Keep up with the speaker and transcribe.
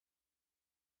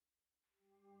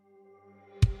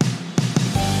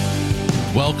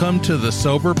Welcome to the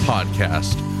Sober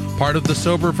Podcast, part of the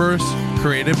Soberverse,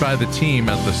 created by the team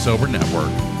at the Sober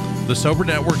Network. The Sober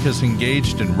Network is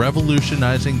engaged in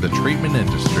revolutionizing the treatment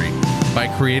industry by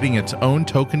creating its own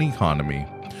token economy.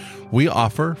 We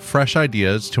offer fresh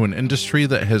ideas to an industry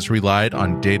that has relied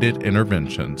on dated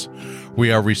interventions.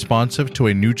 We are responsive to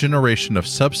a new generation of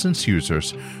substance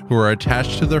users who are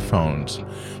attached to their phones,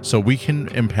 so we can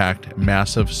impact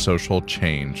massive social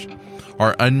change.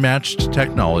 Our unmatched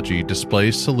technology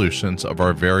displays solutions of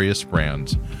our various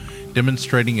brands,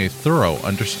 demonstrating a thorough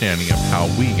understanding of how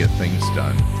we get things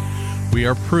done. We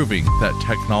are proving that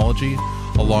technology,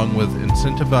 along with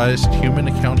incentivized human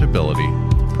accountability,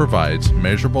 provides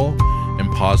measurable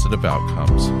and positive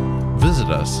outcomes. Visit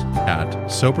us at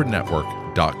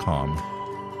sobernetwork.com.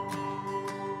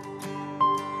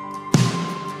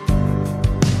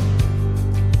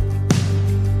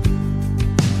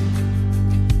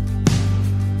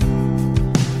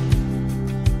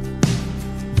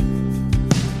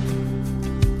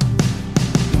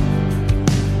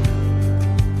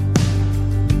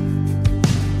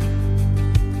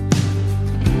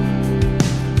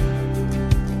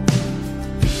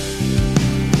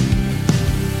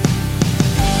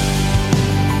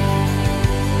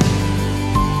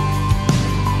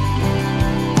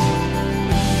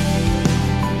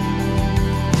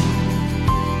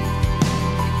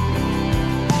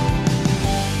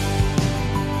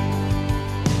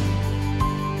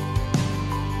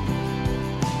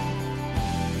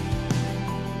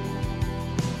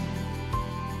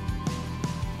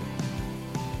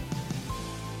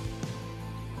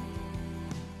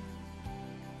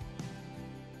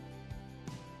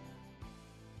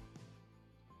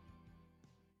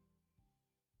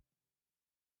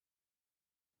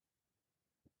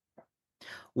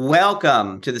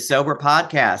 Welcome to the Sober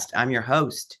Podcast. I'm your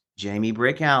host, Jamie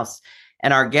Brickhouse,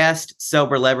 and our guest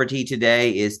sober celebrity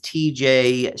today is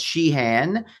TJ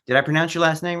Sheehan. Did I pronounce your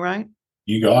last name right?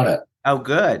 You got it. Oh,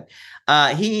 good.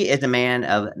 He is a man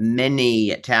of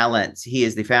many talents. He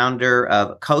is the founder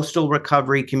of Coastal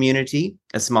Recovery Community,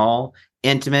 a small,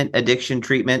 intimate addiction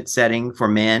treatment setting for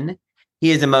men. He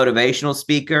is a motivational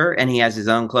speaker, and he has his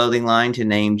own clothing line, to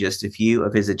name just a few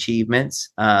of his achievements.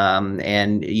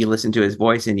 And you listen to his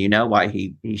voice and you know why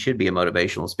he should be a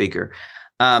motivational speaker.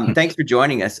 Thanks for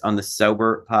joining us on the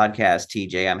Sober Podcast,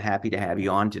 TJ. I'm happy to have you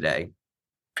on today.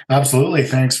 Absolutely.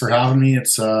 Thanks for having me.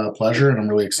 It's a pleasure, and I'm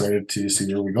really excited to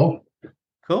see where we go.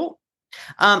 Cool.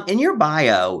 In your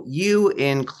bio, you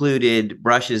included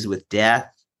brushes with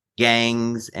death,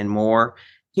 gangs, and more.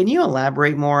 Can you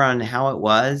elaborate more on how it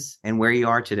was and where you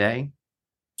are today?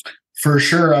 For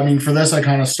sure. I mean, for this, I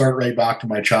kind of start right back to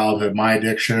my childhood. My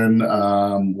addiction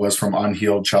was from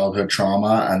unhealed childhood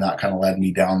trauma, and that kind of led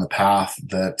me down the path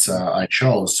that I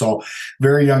chose. So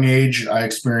very young age, I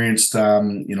experienced,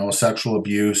 sexual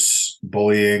abuse,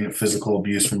 bullying, physical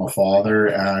abuse from a father.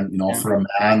 And, for a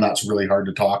man, that's really hard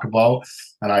to talk about.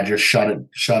 And I just shut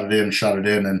it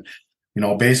in. And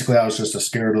basically I was just a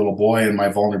scared little boy, and my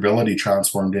vulnerability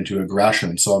transformed into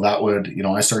aggression. So that would,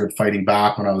 I started fighting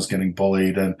back when I was getting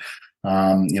bullied and,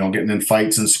 getting in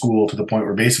fights in school to the point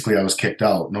where basically I was kicked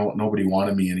out. Nobody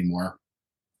wanted me anymore.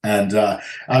 And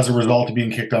as a result of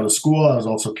being kicked out of school, I was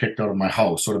also kicked out of my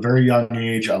house. So at a very young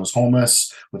age, I was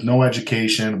homeless with no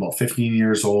education, about 15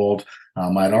 years old.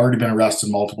 I had already been arrested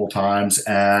multiple times,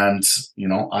 and,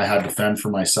 I had to fend for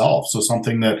myself. So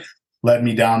something that led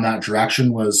me down that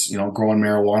direction was, growing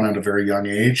marijuana at a very young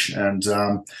age. And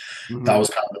that was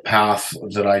kind of the path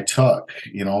that I took.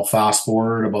 Fast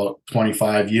forward about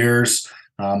 25 years,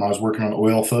 I was working on an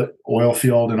oil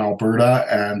field in Alberta,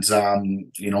 and,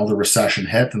 the recession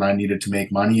hit, and I needed to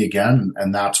make money again.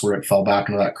 And that's where it fell back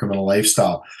into that criminal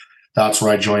lifestyle. That's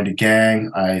where I joined a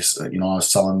gang. I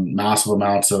was selling massive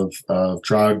amounts of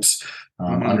drugs,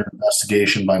 under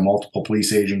investigation by multiple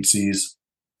police agencies.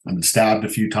 I've been stabbed a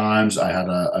few times. I had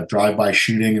a drive-by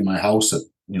shooting in my house at,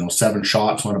 7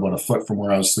 shots, went about a foot from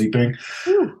where I was sleeping.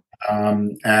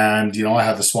 And, I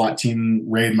had the SWAT team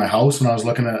raid my house, and I was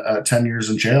looking at 10 years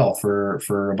in jail for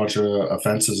a bunch of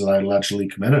offenses that I allegedly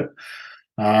committed.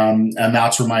 And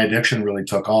that's where my addiction really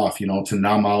took off, to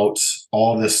numb out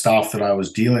all this stuff that I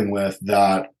was dealing with,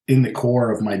 that in the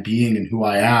core of my being and who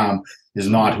I am is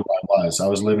not who I was. I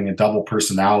was living a double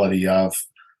personality of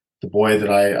the boy that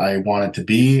I wanted to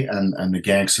be and the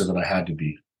gangster that I had to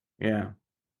be. Yeah.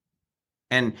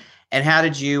 And how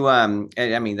did you,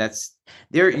 that's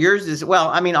yours is, well,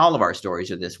 all of our stories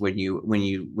are this, when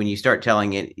you start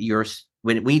telling it,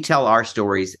 when we tell our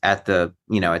stories at the,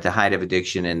 at the height of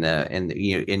addiction and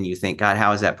you think, God,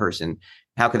 how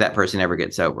could that person ever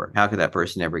get sober? How could that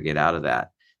person ever get out of that?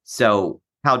 So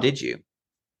how did you?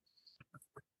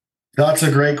 That's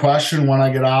a great question. One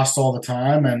I get asked all the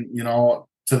time, and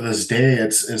to this day,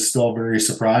 it's still very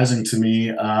surprising to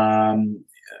me.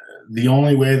 The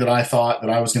only way that I thought that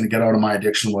I was going to get out of my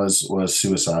addiction was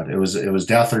suicide. It was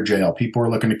death or jail. People were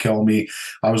looking to kill me.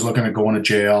 I was looking at going to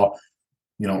jail.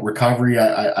 Recovery,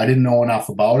 I didn't know enough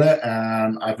about it,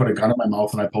 and I put a gun in my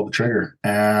mouth and I pulled the trigger.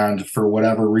 And for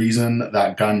whatever reason,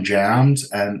 that gun jammed,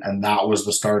 and that was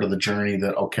the start of the journey.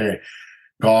 That, okay,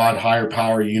 God, higher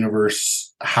power,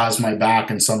 universe has my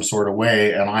back in some sort of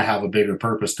way, and I have a bigger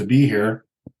purpose to be here.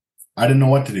 I didn't know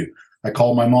what to do. I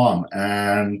called my mom,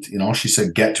 and she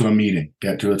said, get to a meeting,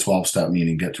 get to a 12-step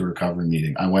meeting, get to a recovery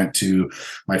meeting. I went to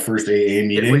my first AA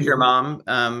meeting. Was your mom,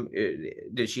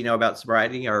 did she know about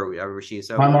sobriety, or was she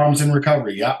sober? My mom's in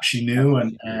recovery. Yeah, she knew.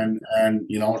 And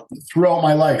throughout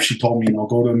my life, she told me,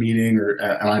 go to a meeting,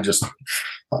 and I just,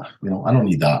 I don't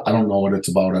need that. I don't know what it's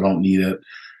about. I don't need it.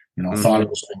 Thought it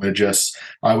was religious.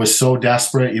 I was so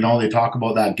desperate. They talk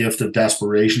about that gift of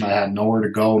desperation. I had nowhere to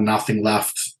go, nothing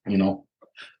left.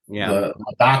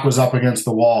 My back was up against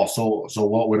the wall. So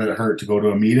what would it hurt to go to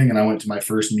a meeting? And I went to my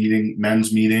first meeting,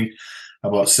 men's meeting,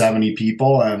 about 70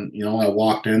 people. And, I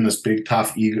walked in, this big,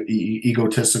 tough,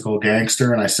 egotistical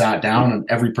gangster, and I sat down, and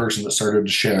every person that started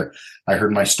to share, I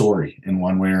heard my story in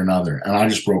one way or another. And I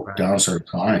just broke down and started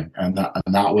crying. And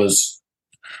that was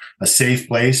a safe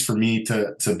place for me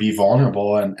to be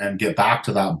vulnerable and get back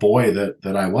to that boy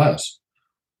that I was.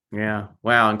 Yeah.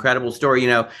 Wow. Incredible story.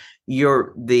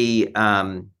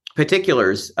 The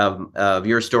particulars of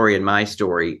your story and my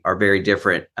story are very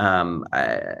different.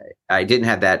 I didn't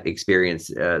have that experience,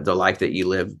 the life that you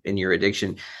live in your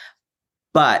addiction,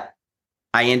 but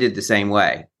I ended the same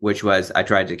way, which was I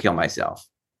tried to kill myself.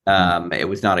 It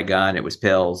was not a gun, it was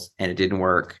pills, and it didn't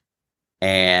work.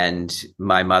 And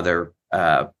my mother,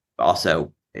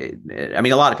 also, a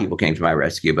lot of people came to my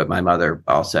rescue, but my mother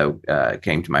also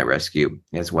came to my rescue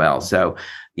as well. So,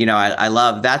 I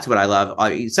love, that's what I love.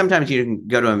 Sometimes you can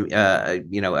go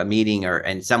to a meeting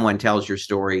and someone tells your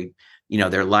story,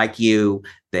 they're like you,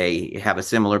 they have a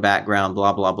similar background,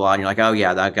 blah, blah, blah. And you're like, oh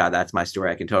yeah, that's my story.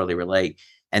 I can totally relate.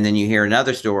 And then you hear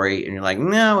another story and you're like,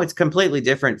 no, it's completely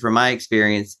different from my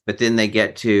experience. But then they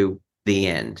get to the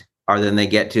end, or then they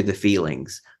get to the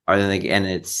feelings, or then and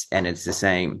it's the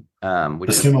same. The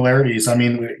similarities.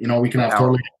 We can have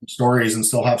totally different stories and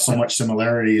still have so much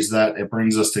similarities that it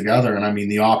brings us together.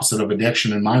 And the opposite of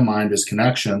addiction in my mind is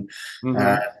connection.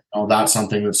 That's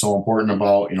something that's so important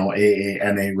about, AA,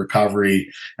 NA,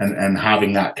 recovery, and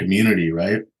having that community,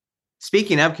 right?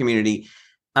 Speaking of community,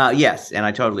 yes, and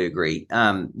I totally agree.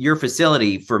 Your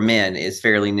facility for men is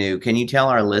fairly new. Can you tell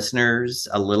our listeners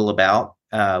a little about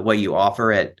what you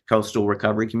offer at Coastal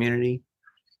Recovery Community?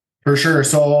 For sure.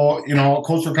 So,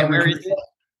 Coastal Recovery.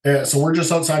 So we're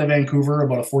just outside of Vancouver,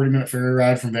 about a 40-minute ferry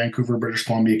ride from Vancouver, British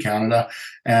Columbia, Canada.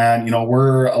 And,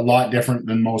 we're a lot different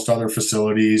than most other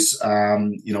facilities.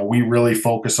 We really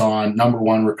focus on, number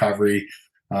one, recovery.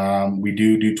 We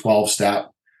do 12-step.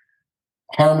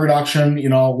 Harm reduction,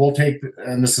 we'll take,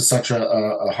 and this is such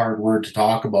a hard word to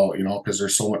talk about, because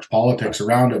there's so much politics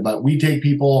around it, but we take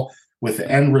people with the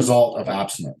end result of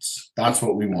abstinence. That's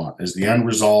what we want, is the end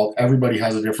result. Everybody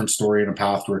has a different story and a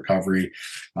path to recovery.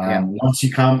 Once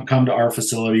you come to our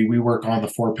facility, we work on the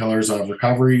 4 pillars of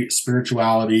recovery,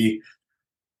 spirituality,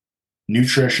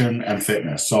 nutrition, and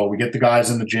fitness. So we get the guys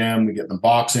in the gym, we get them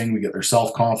boxing, we get their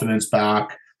self-confidence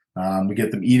back. We get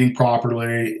them eating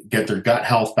properly, get their gut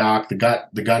health back. The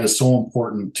gut is so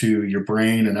important to your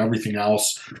brain and everything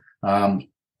else.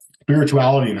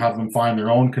 Spirituality, and have them find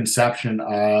their own conception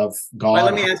of God. Well,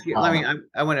 let me ask you.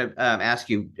 I want to ask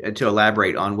you to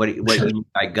elaborate on what you mean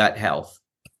by gut health.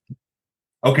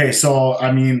 Okay, so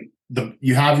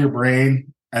you have your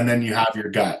brain, and then you have your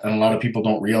gut, and a lot of people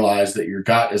don't realize that your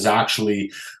gut is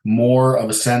actually more of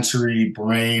a sensory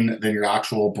brain than your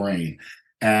actual brain.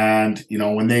 And,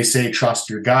 when they say trust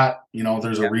your gut,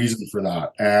 there's a reason for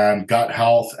that. And gut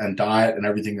health and diet and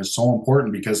everything is so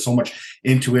important, because so much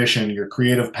intuition, your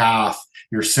creative path,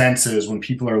 your senses, when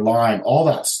people are lying, all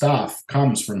that stuff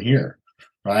comes from here.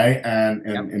 Right. And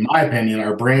in my opinion,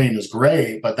 our brain is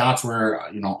great, but that's where,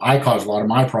 I cause a lot of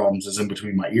my problems is in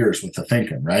between my ears with the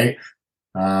thinking. Right.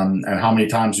 And how many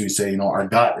times do we say, our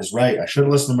gut is right. I should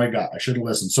have listened to my gut. I should have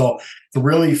listened. So to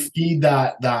really feed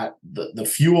the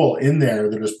fuel in there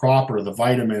that is proper, the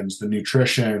vitamins, the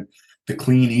nutrition, the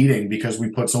clean eating, because we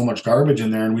put so much garbage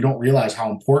in there and we don't realize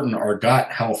how important our gut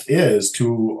health is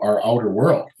to our outer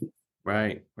world.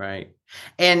 Right. Right.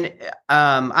 And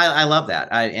I love that.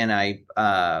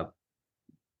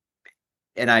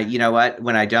 You know what,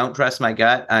 when I don't trust my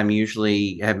gut, I'm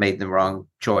usually have made the wrong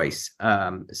choice.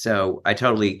 So I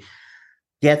totally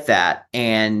get that.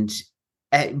 And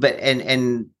But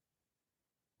and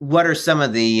what are some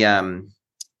of the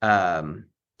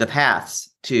paths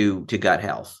to gut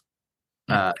health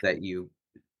that you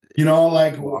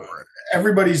like offer?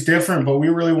 everybody's different, but we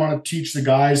really want to teach the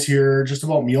guys here just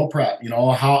about meal prep,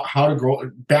 how to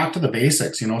grow back to the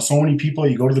basics. So many people,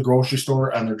 you go to the grocery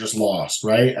store and they're just lost,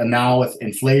 right? And now with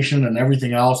inflation and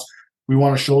everything else, we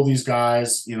want to show these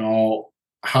guys,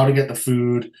 how to get the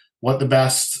food, what the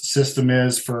best system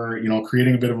is for,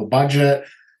 creating a bit of a budget,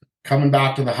 coming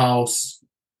back to the house,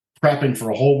 prepping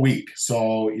for a whole week.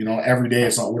 So, every day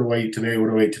it's not, what do I eat today? What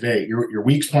do I eat today? Your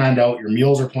week's planned out, your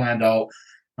meals are planned out,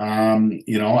 and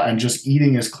just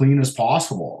eating as clean as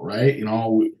possible, right?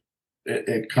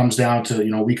 It comes down to,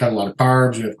 we cut a lot of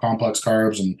carbs, we have complex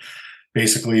carbs and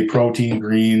basically protein,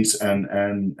 greens, and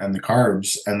the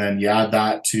carbs. And then you add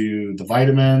that to the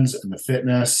vitamins and the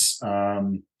fitness,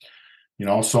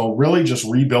 so really just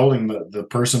rebuilding the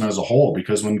person as a whole,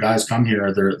 because when guys come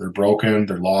here, they're broken,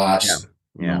 they're lost,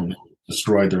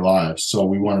 destroyed their lives. So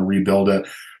we want to rebuild it,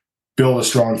 build a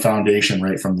strong foundation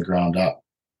right from the ground up.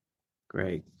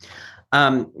 Great.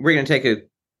 We're going to take a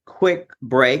quick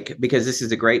break because this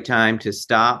is a great time to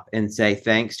stop and say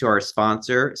thanks to our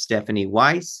sponsor, Stephanie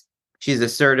Weiss. She's a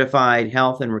certified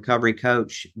health and recovery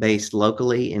coach based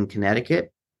locally in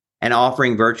Connecticut and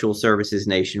offering virtual services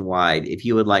nationwide. If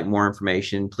you would like more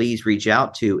information, please reach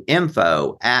out to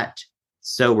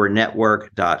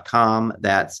info@sobernetwork.com.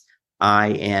 That's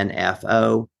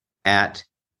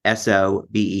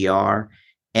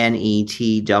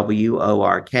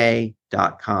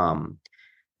info@SOBERNETWORK.com.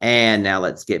 And now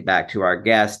let's get back to our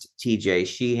guest, TJ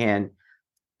Sheehan.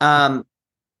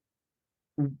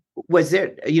 Was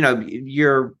there,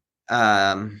 you're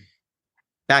back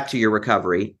to your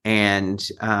recovery, and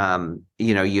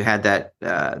you had that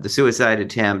the suicide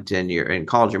attempt, and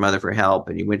called your mother for help,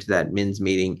 and you went to that men's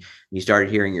meeting, and you started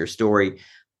hearing your story.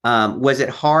 Was it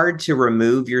hard to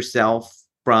remove yourself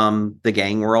from the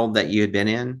gang world that you had been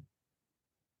in?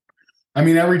 I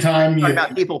mean, every time you talk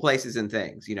about people, places, and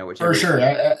things, which for sure.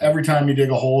 Every time you dig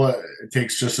a hole, it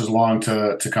takes just as long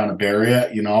to kind of bury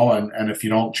it, and if you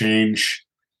don't change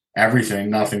everything,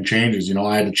 nothing changes.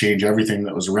 I had to change everything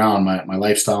that was around my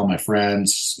lifestyle, my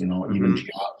friends, even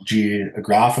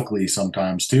geographically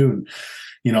sometimes too,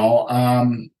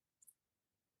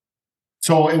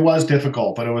 so it was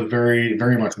difficult, but it was very,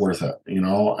 very much worth it,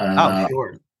 and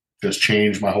sure. Just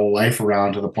changed my whole life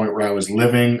around to the point where I was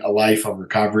living a life of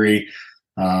recovery,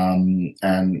 and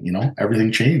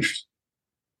everything changed.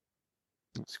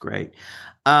 That's great.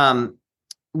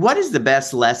 What is the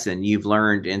best lesson you've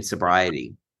learned in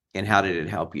sobriety, and how did it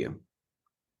help you?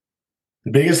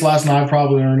 The biggest lesson I've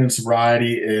probably learned in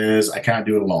sobriety is I can't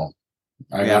do it alone.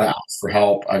 I got to ask for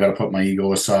help. I got to put my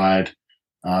ego aside,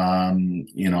 and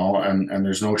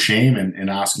there's no shame in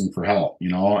asking for help,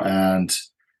 and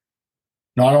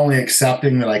not only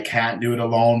accepting that I can't do it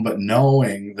alone, but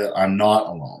knowing that I'm not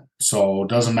alone. So it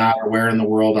doesn't matter where in the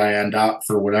world I end up,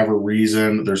 for whatever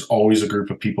reason, there's always a group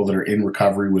of people that are in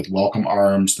recovery with welcome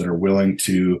arms that are willing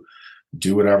to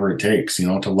do whatever it takes,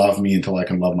 to love me until I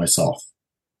can love myself.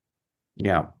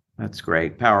 Yeah, that's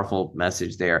great. Powerful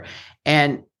message there.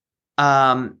 And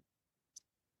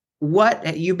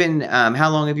what you've been, how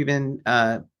long have you been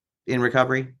in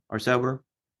recovery or sober?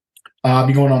 I'll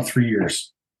be going on 3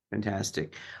 years.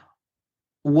 Fantastic.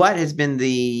 What has been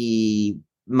the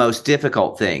most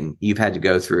difficult thing you've had to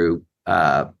go through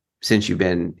since you've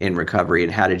been in recovery,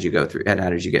 and how did you go through, and how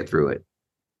did you get through it?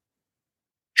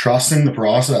 Trusting the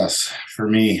process for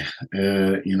me,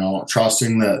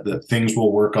 trusting that things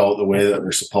will work out the way that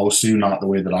they're supposed to, not the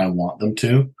way that I want them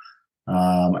to.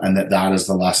 And that is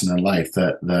the lesson in life,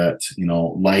 that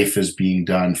life is being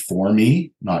done for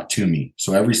me, not to me.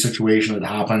 So every situation that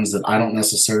happens that I don't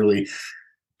necessarily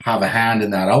have a hand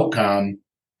in that outcome,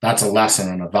 that's a lesson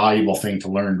and a valuable thing to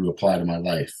learn to apply to my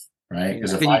life, right?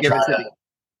 Because Can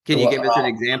you give us an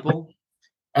example?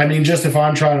 I mean, just if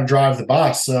I'm trying to drive the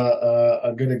bus,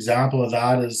 a good example of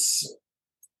that is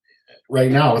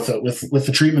right now with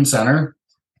the treatment center.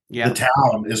 Yeah. The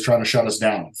town is trying to shut us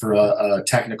down for a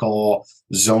technical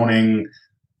zoning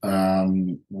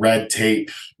red tape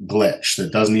glitch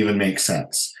that doesn't even make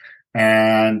sense.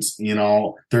 And,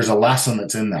 there's a lesson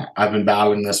that's in that. I've been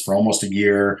battling this for almost a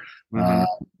year.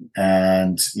 And,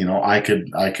 I could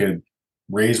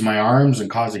raise my arms and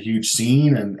cause a huge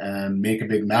scene and make a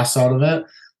big mess out of it.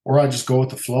 Or I just go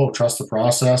with the flow, trust the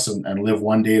process, and live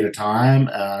one day at a time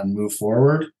and move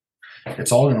forward.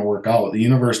 It's all going to work out. The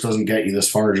universe doesn't get you this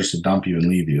far just to dump you and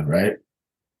leave you, right?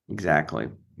 Exactly.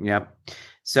 Yep.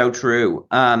 So true.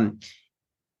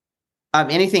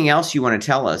 Anything else you want to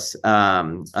tell us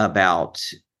about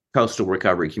Coastal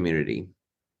Recovery Community?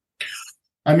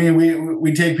 I mean,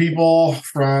 we take people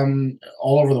from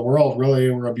all over the world.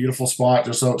 Really, we're a beautiful spot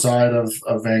just outside of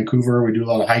Vancouver. We do a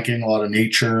lot of hiking, a lot of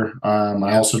nature.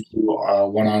 I also do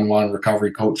one-on-one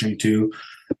recovery coaching too,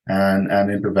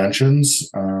 and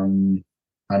interventions.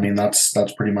 I mean, that's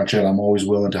pretty much it. I'm always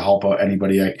willing to help out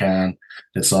anybody I can.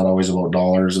 It's not always about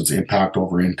dollars. It's impact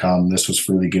over income. This was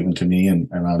freely given to me, and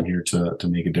I'm here to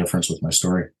make a difference with my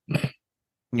story.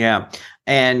 Yeah.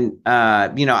 And,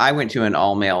 I went to an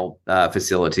all male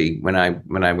facility when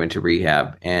I went to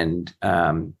rehab. And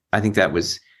I think that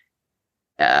was,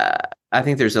 I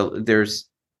think there's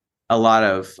a lot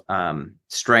of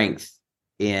strength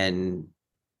in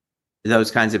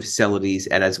those kinds of facilities,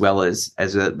 and as well as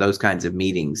those kinds of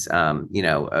meetings, of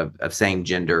same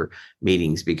gender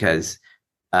meetings, because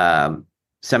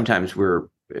sometimes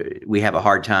we have a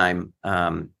hard time,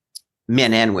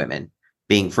 men and women,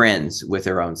 being friends with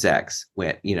their own sex,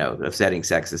 of setting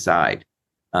sex aside.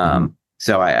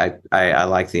 So I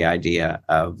like the idea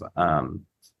of all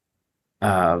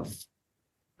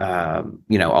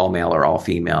male or all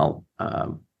female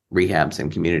rehabs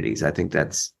and communities. I think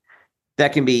that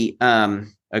can be a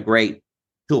great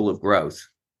tool of growth.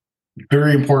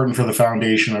 Very important for the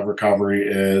foundation of recovery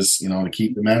is, to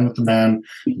keep the men with the men,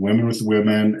 women with the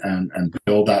women, and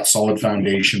build that solid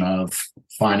foundation of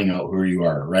finding out who you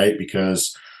are, right?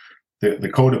 Because the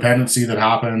codependency that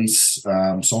happens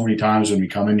so many times when we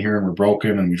come in here and we're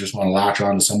broken and we just want to latch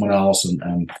on to someone else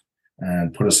and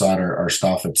put aside our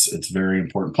stuff, it's very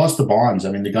important. Plus the bonds.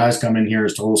 I mean, the guys come in here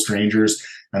as total strangers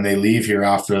and they leave here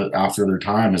after their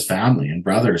time as family and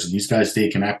brothers, and these guys stay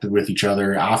connected with each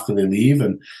other after they leave,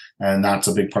 and that's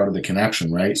a big part of the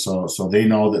connection, right? So they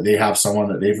know that they have someone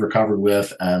that they've recovered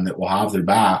with and that will have their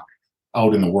back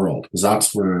out in the world, because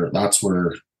that's where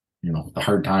the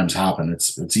hard times happen.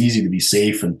 It's easy to be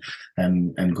safe and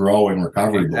grow in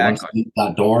recovery, exactly. But once you leave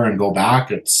that door and go back,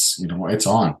 it's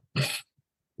on.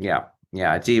 Yeah,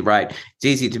 it's right. It's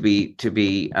easy to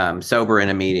be sober in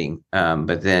a meeting,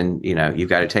 but then you've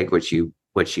got to take what you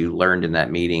learned in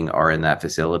that meeting or in that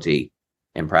facility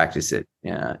and practice it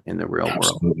in the real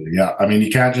world. Yeah, I mean, you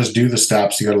can't just do the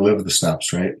steps; you got to live the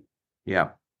steps, right? Yeah,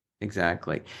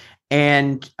 exactly.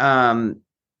 And are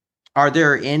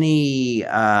there any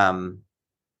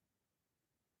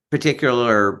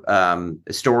particular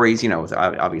stories?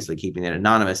 Obviously keeping it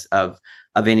anonymous, of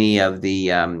any of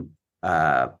the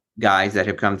guys that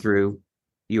have come through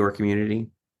your community?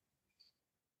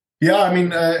 Yeah, I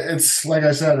mean, it's like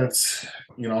I said, it's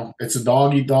a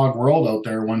dog eat dog world out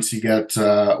there. Once you get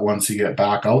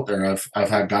back out there, I've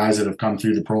had guys that have come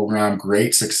through the program,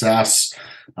 great success,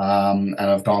 and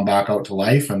have gone back out to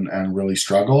life and really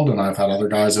struggled. And I've had other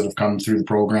guys that have come through the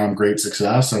program, great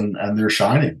success, and they're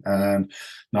shining. And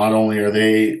not only are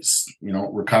they,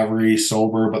 recovery,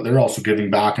 sober, but they're also giving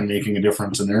back and making a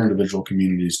difference in their individual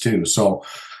communities too. So,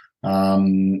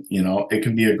 it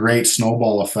can be a great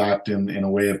snowball effect in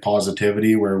a way of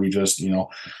positivity, where we just,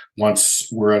 once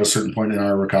we're at a certain point in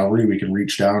our recovery, we can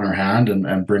reach down our hand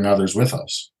and bring others with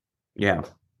us. Yeah,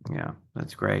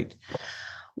 that's great.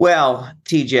 Well,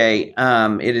 TJ,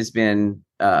 it has been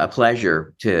a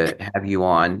pleasure to have you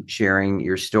on, sharing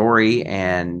your story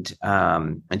and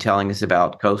telling us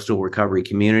about Coastal Recovery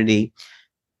Community.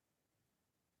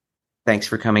 Thanks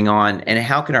for coming on. And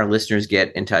how can our listeners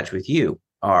get in touch with you,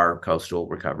 our Coastal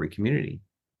Recovery Community?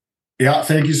 Yeah,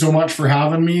 thank you so much for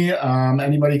having me.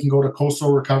 Anybody can go to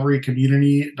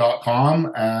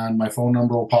coastalrecoverycommunity.com and my phone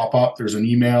number will pop up. There's an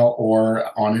email,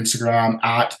 or on Instagram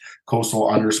at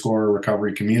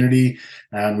coastal_recovery community.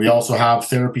 And we also have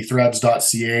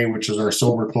therapythreads.ca, which is our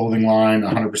sober clothing line.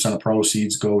 100% of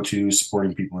proceeds go to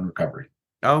supporting people in recovery.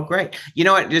 Oh, great. You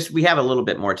know what? We have a little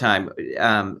bit more time.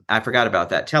 I forgot about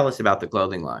that. Tell us about the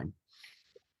clothing line.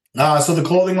 So the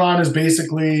clothing line is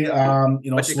basically,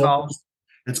 what's it called?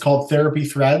 It's called Therapy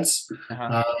Threads.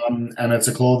 Uh-huh. And it's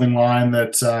a clothing line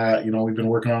that, we've been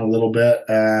working on a little bit,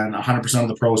 and 100% of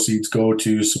the proceeds go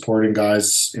to supporting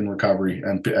guys in recovery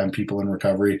and people in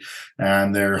recovery.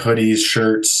 And they're hoodies,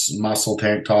 shirts, muscle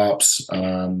tank tops,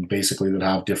 basically, that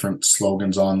have different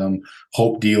slogans on them.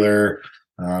 Hope Dealer,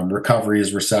 recovery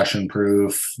is recession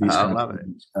proof. I love it.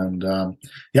 And so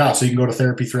you can go to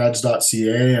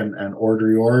therapythreads.ca and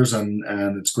order yours, and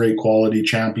it's great quality,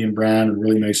 champion brand, and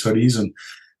really nice hoodies, and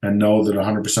know that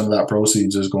 100% of that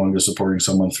proceeds is going to supporting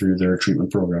someone through their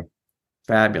treatment program.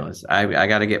 Fabulous. I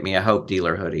got to get me a Hope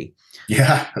Dealer hoodie.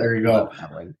 Yeah, there you go.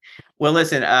 Well,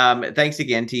 listen, thanks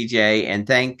again, TJ, and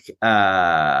thank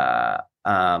all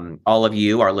of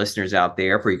you, our listeners out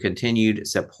there, for your continued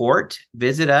support.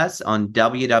 Visit us on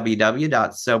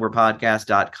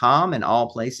www.soberpodcast.com and all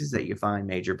places that you find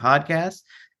major podcasts.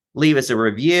 leave us a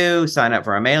review, sign up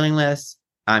for our mailing list.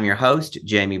 I'm your host,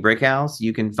 Jamie Brickhouse.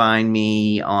 You can find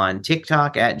me on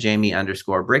TikTok at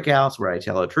Jamie_Brickhouse, where I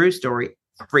tell a true story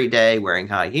every day wearing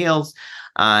high heels.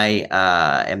 I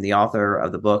am the author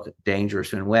of the book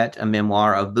Dangerous When Wet, a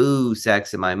memoir of boo,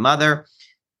 sex, and my mother.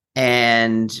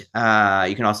 And you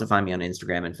can also find me on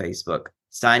Instagram and Facebook.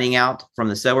 Signing out from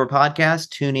the Sober Podcast.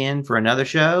 Tune in for another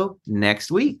show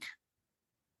next week.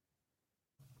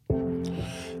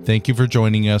 Thank you for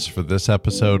joining us for this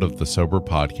episode of the Sober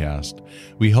Podcast.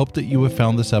 We hope that you have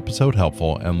found this episode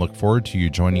helpful and look forward to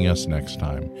you joining us next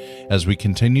time. As we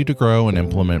continue to grow and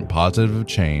implement positive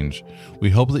change, we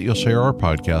hope that you'll share our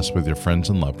podcast with your friends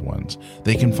and loved ones.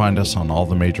 They can find us on all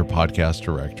the major podcast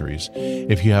directories.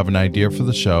 If you have an idea for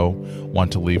the show,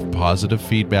 want to leave positive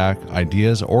feedback,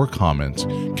 ideas, or comments,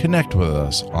 connect with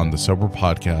us on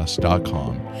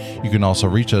thesoberpodcast.com. You can also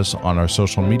reach us on our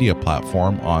social media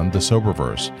platform on the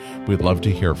Soberverse. We'd love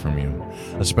to hear from you.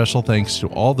 A special thanks to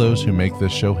all those who make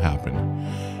this show happen.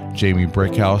 Jamie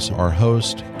Brickhouse, our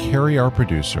host, Carrie, our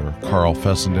producer, Carl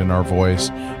Fessenden, our voice,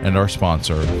 and our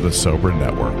sponsor, the Sober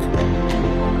Network.